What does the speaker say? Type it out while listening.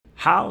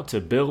How to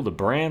Build a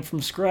Brand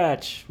from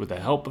Scratch with the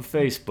Help of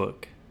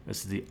Facebook.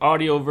 This is the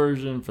audio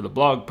version for the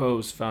blog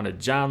post found at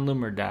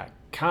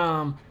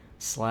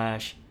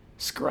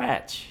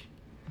johnloomer.com/scratch.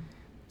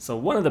 So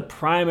one of the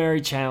primary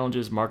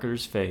challenges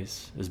marketers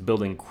face is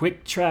building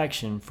quick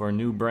traction for a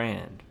new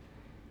brand.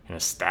 An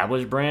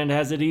established brand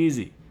has it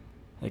easy.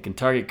 They can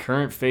target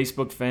current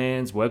Facebook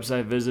fans,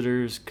 website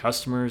visitors,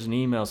 customers, and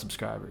email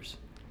subscribers.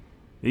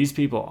 These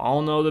people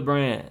all know the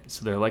brand,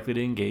 so they're likely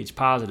to engage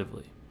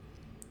positively.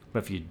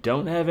 But if you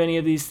don't have any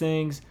of these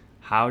things,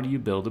 how do you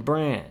build a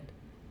brand?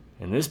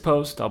 In this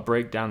post, I'll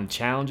break down the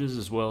challenges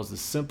as well as the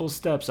simple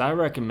steps I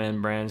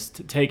recommend brands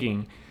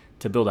taking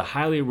to build a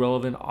highly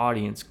relevant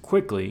audience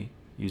quickly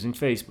using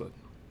Facebook.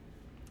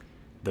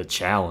 The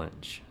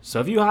challenge. So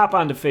if you hop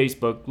onto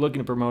Facebook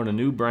looking to promote a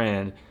new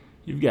brand,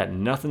 you've got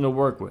nothing to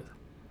work with.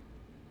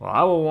 Well,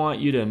 I will want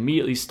you to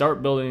immediately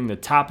start building the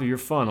top of your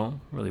funnel,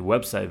 really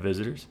website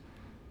visitors.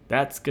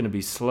 That's going to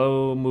be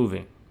slow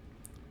moving.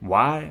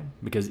 Why?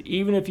 Because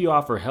even if you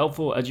offer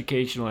helpful,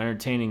 educational,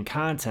 entertaining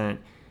content,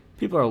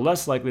 people are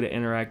less likely to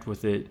interact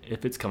with it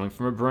if it's coming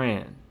from a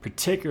brand,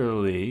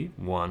 particularly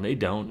one they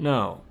don't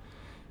know.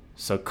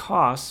 So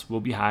costs will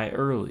be high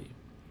early.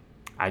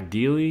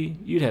 Ideally,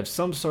 you'd have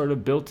some sort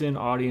of built-in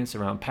audience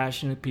around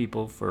passionate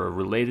people for a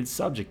related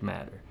subject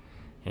matter.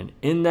 And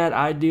in that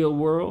ideal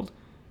world,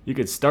 you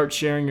could start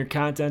sharing your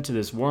content to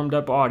this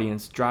warmed-up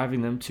audience,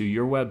 driving them to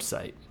your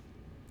website.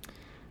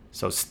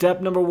 So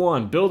step number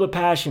 1, build a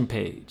passion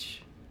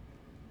page.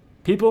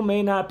 People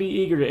may not be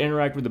eager to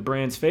interact with the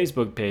brand's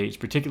Facebook page,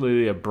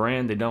 particularly a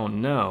brand they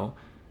don't know,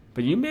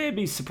 but you may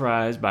be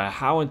surprised by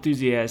how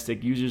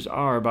enthusiastic users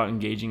are about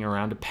engaging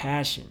around a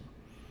passion.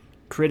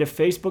 Create a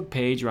Facebook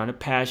page around a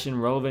passion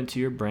relevant to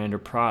your brand or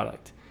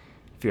product.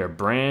 If your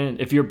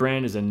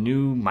brand is a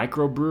new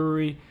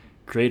microbrewery,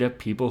 create a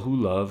People Who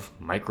Love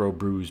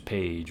Microbrews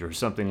page or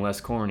something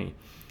less corny.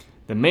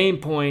 The main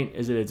point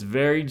is that it's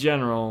very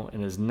general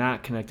and is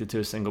not connected to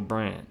a single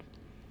brand.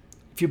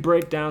 If you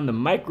break down the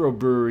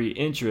microbrewery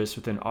interest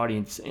within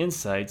Audience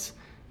Insights,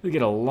 you'll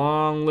get a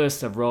long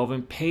list of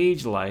relevant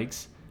page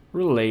likes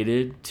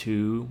related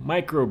to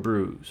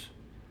microbrews.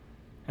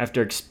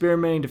 After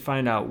experimenting to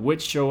find out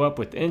which show up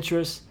with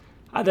interest,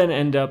 I then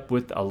end up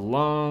with a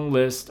long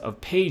list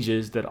of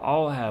pages that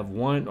all have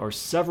one or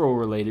several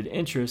related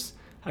interests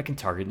I can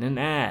target in an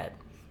ad.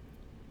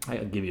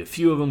 I'll give you a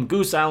few of them: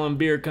 Goose Island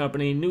Beer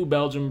Company, New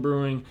Belgium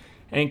Brewing,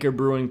 Anchor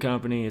Brewing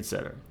Company,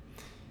 etc.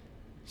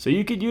 So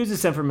you could use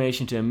this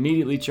information to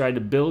immediately try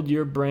to build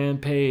your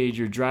brand page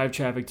or drive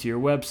traffic to your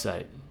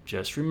website.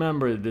 Just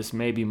remember that this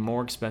may be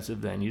more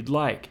expensive than you'd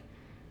like.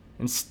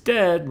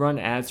 Instead, run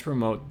ads to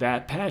promote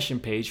that passion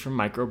page for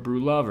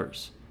microbrew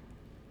lovers.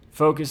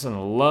 Focus on the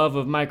love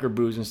of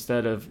microbrews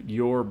instead of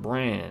your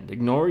brand.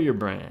 Ignore your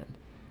brand.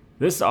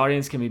 This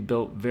audience can be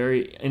built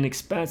very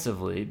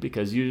inexpensively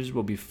because users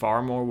will be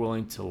far more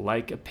willing to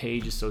like a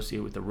page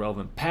associated with a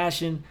relevant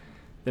passion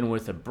than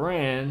with a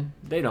brand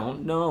they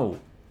don't know.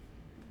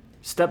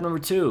 Step number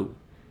 2,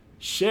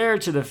 share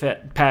to the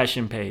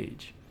passion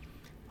page.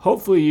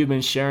 Hopefully you've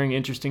been sharing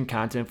interesting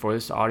content for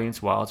this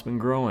audience while it's been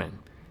growing.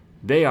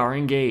 They are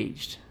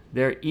engaged.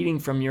 They're eating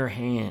from your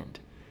hand.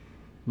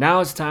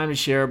 Now it's time to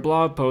share a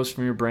blog post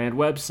from your brand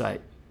website.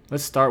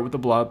 Let's start with a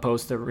blog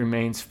post that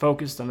remains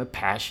focused on the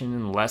passion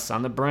and less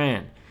on the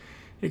brand.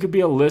 It could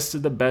be a list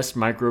of the best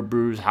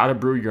microbrews, how to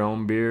brew your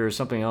own beer, or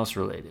something else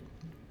related.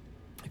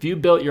 If you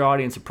built your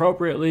audience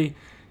appropriately,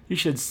 you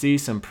should see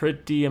some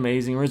pretty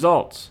amazing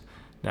results.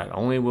 Not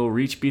only will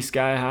reach be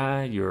sky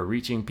high, you're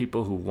reaching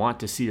people who want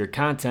to see your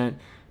content,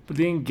 but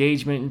the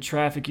engagement and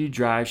traffic you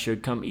drive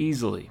should come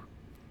easily.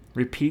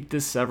 Repeat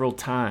this several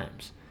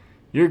times.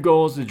 Your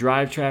goal is to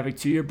drive traffic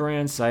to your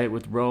brand site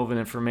with relevant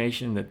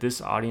information that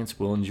this audience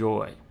will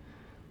enjoy.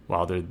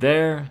 While they're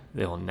there,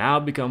 they will now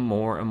become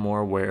more and more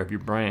aware of your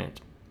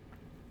brand.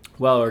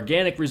 While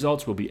organic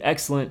results will be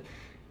excellent,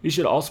 you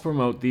should also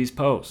promote these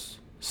posts.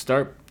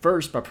 Start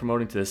first by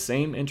promoting to the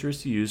same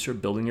interests you use for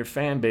building your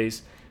fan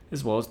base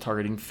as well as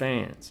targeting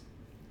fans.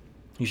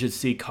 You should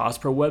see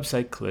cost per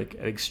website click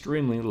at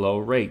extremely low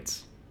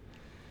rates.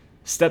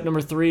 Step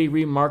number 3,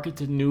 remarket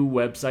to new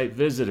website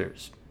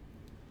visitors.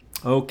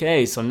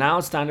 Okay, so now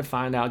it's time to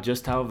find out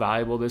just how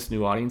valuable this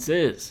new audience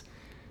is.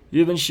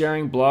 You've been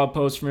sharing blog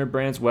posts from your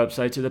brand's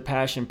website to the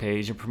passion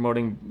page and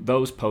promoting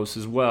those posts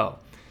as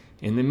well.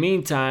 In the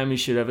meantime, you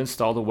should have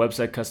installed a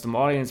website custom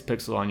audience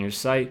pixel on your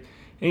site,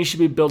 and you should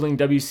be building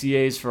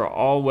WCAs for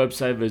all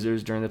website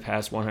visitors during the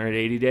past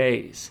 180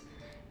 days.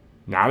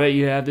 Now that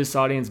you have this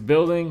audience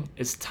building,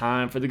 it's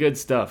time for the good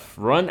stuff.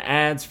 Run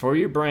ads for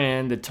your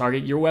brand that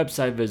target your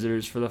website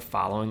visitors for the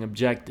following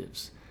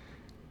objectives: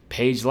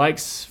 page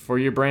likes for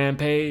your brand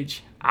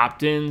page,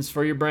 opt-ins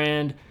for your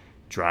brand,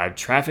 drive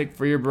traffic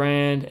for your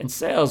brand, and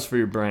sales for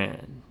your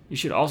brand. You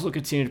should also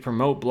continue to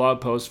promote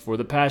blog posts for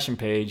the passion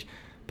page,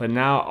 but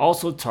now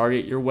also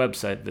target your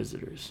website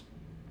visitors.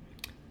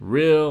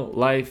 Real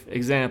life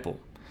example.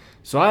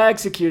 So I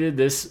executed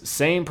this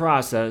same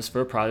process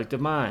for a project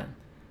of mine.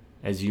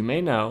 As you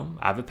may know,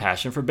 I have a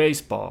passion for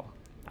baseball.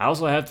 I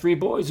also have 3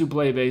 boys who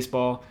play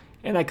baseball,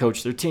 and I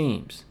coached their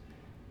teams.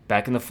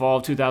 Back in the fall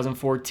of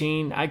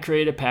 2014, I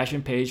created a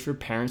passion page for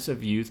parents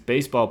of youth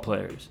baseball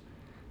players.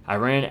 I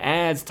ran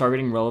ads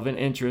targeting relevant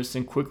interests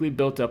and quickly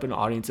built up an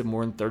audience of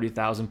more than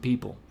 30,000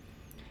 people.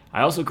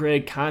 I also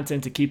created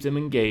content to keep them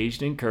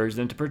engaged and encourage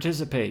them to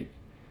participate.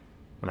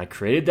 When I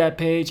created that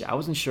page, I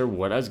wasn't sure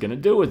what I was going to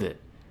do with it.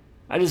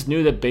 I just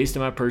knew that based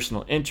on my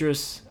personal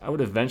interests, I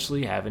would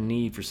eventually have a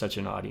need for such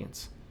an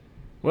audience.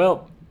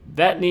 Well,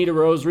 that need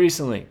arose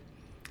recently.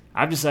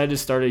 I've decided to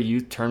start a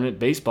youth tournament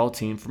baseball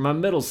team for my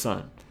middle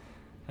son.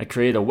 I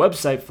created a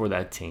website for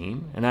that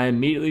team, and I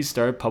immediately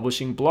started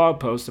publishing blog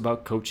posts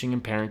about coaching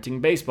and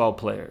parenting baseball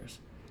players.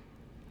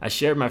 I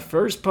shared my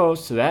first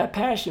post to that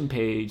passion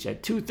page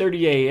at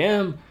 2:30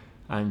 a.m.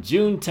 on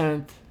June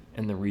 10th,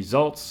 and the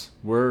results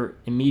were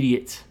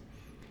immediate.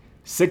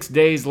 6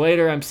 days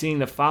later, I'm seeing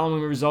the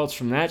following results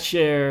from that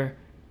share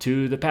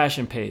to the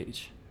passion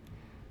page.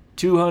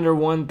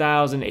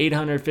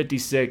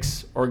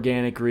 201,856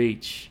 organic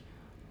reach,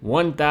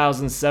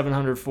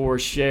 1,704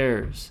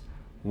 shares,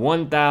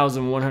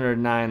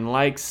 1,109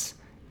 likes,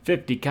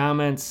 50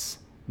 comments,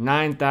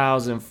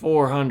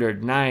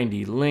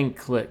 9,490 link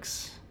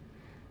clicks.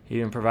 He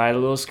even provided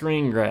a little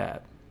screen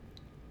grab.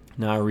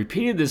 Now I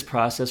repeated this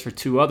process for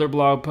 2 other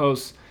blog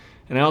posts,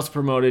 and I also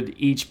promoted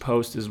each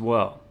post as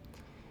well.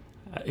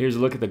 Here's a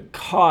look at the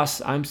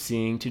costs I'm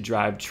seeing to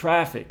drive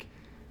traffic.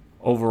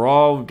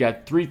 Overall, we've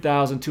got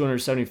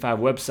 3,275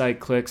 website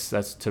clicks.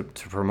 That's to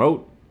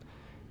promote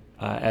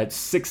at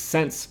 6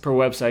 cents per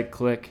website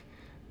click,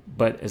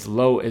 but as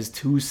low as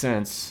 2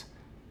 cents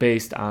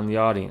based on the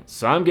audience.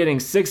 So I'm getting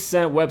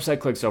 6-cent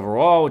website clicks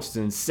overall, which is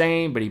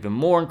insane, but even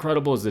more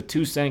incredible is the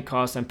 2-cent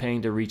cost I'm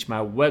paying to reach my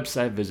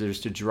website visitors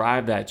to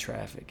drive that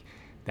traffic.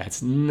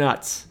 That's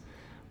nuts.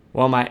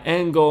 While my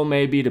end goal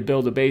may be to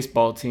build a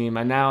baseball team,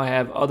 I now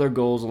have other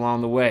goals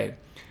along the way.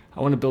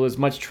 I want to build as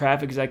much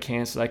traffic as I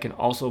can so that I can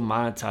also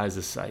monetize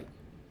the site.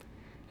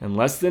 In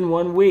less than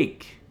 1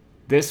 week,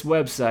 this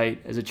website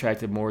has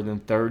attracted more than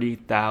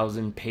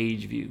 30,000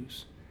 page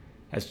views.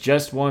 That's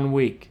just 1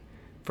 week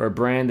for a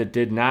brand that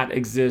did not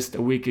exist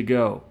a week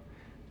ago.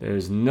 There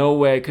is no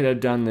way I could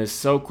have done this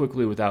so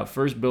quickly without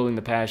first building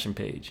the passion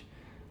page.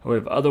 I would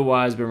have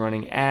otherwise been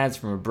running ads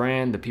from a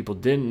brand that people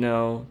didn't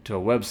know to a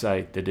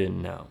website that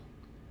didn't know.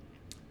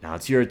 Now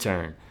it's your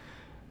turn.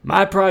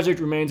 My project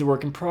remains a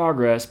work in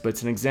progress, but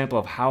it's an example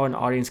of how an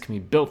audience can be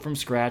built from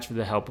scratch with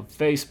the help of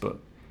Facebook.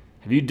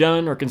 Have you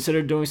done or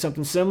considered doing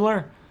something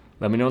similar?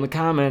 Let me know in the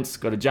comments.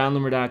 Go to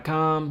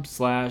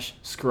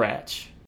johnloomer.com/scratch.